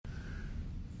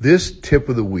This tip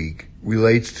of the week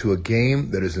relates to a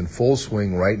game that is in full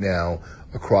swing right now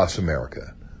across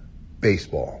America,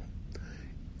 baseball.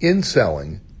 In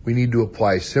selling, we need to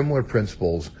apply similar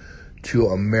principles to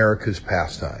America's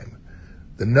pastime.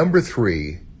 The number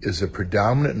 3 is a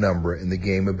predominant number in the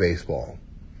game of baseball.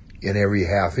 In every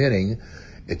half inning,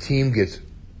 a team gets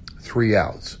 3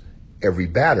 outs. Every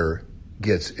batter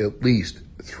gets at least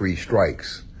 3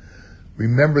 strikes.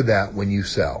 Remember that when you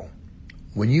sell.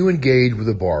 When you engage with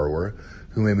a borrower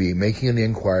who may be making an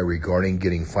inquiry regarding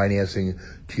getting financing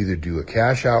to either do a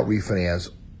cash-out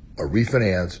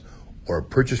refinance, or a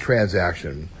purchase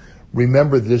transaction,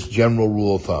 remember this general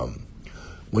rule of thumb.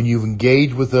 When you've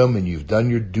engaged with them and you've done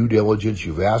your due diligence,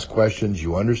 you've asked questions,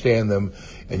 you understand them,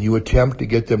 and you attempt to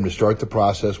get them to start the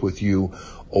process with you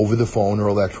over the phone or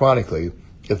electronically,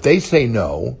 if they say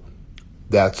no,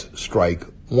 that's strike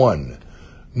 1.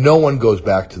 No one goes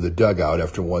back to the dugout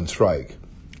after 1 strike.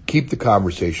 Keep the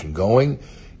conversation going,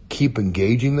 keep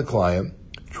engaging the client,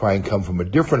 try and come from a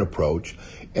different approach,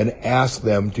 and ask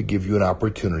them to give you an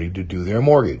opportunity to do their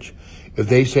mortgage. If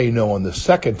they say no on the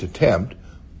second attempt,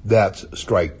 that's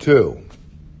strike 2.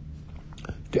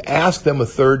 To ask them a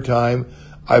third time,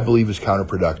 I believe, is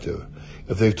counterproductive.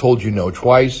 If they've told you no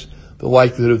twice, the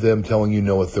likelihood of them telling you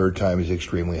no a third time is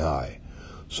extremely high.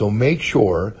 So make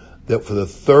sure that for the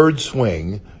third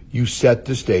swing, you set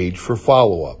the stage for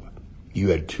follow-up. You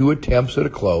had 2 attempts at a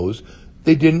close.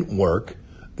 They didn't work.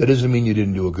 That doesn't mean you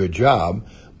didn't do a good job,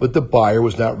 but the buyer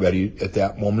was not ready at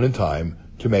that moment in time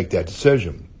to make that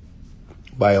decision.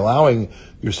 By allowing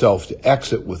yourself to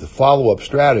exit with a follow-up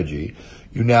strategy,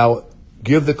 you now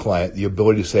give the client the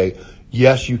ability to say,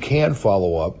 yes, you can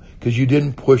follow up because you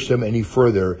didn't push them any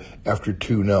further after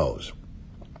 2 no's.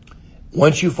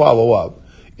 Once you follow up,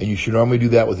 and you should normally do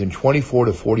that within 24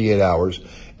 to 48 hours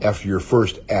after your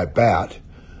first at-bat,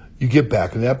 you get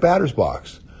back in that batter's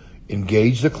box.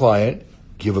 Engage the client,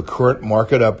 give a current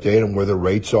market update on where the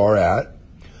rates are at,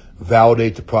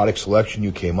 validate the product selection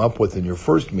you came up with in your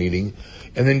first meeting,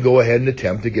 and then go ahead and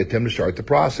attempt to get them to start the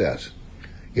process.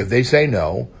 If they say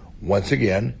no, once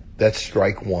again, that's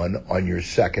strike 1 on your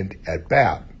second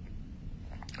at-bat.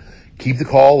 Keep the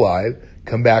call alive,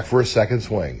 come back for a second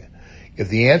swing. If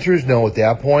the answer is no at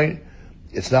that point,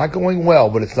 it's not going well,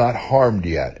 but it's not harmed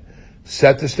yet.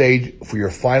 Set the stage for your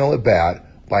final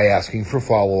at-bat by asking for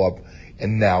follow-up,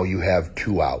 and now you have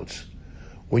 2 outs.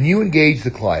 When you engage the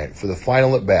client for the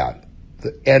final at-bat,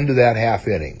 the end of that half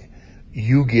inning,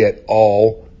 you get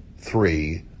all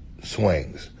 3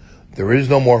 swings. There is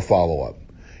no more follow-up.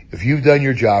 If you've done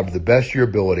your job to the best of your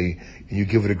ability and you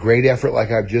give it a great effort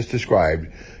like I've just described,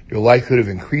 your likelihood of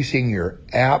increasing your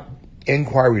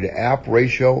inquiry to app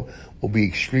ratio will be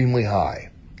extremely high.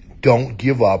 Don't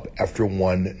give up after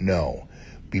 1 no.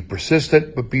 Be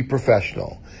persistent, but be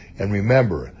professional. And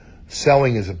remember,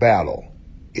 selling is a battle.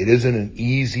 It isn't an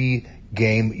easy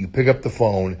game. You pick up the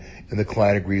phone and the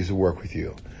client agrees to work with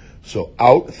you. So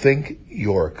outthink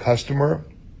your customer.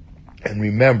 And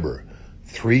remember,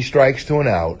 3 strikes to an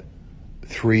out,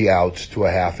 3 outs to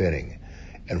a half inning.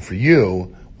 And for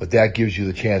you, what that gives you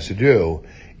the chance to do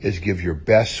is give your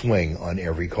best swing on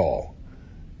every call.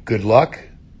 Good luck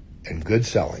and good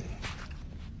selling.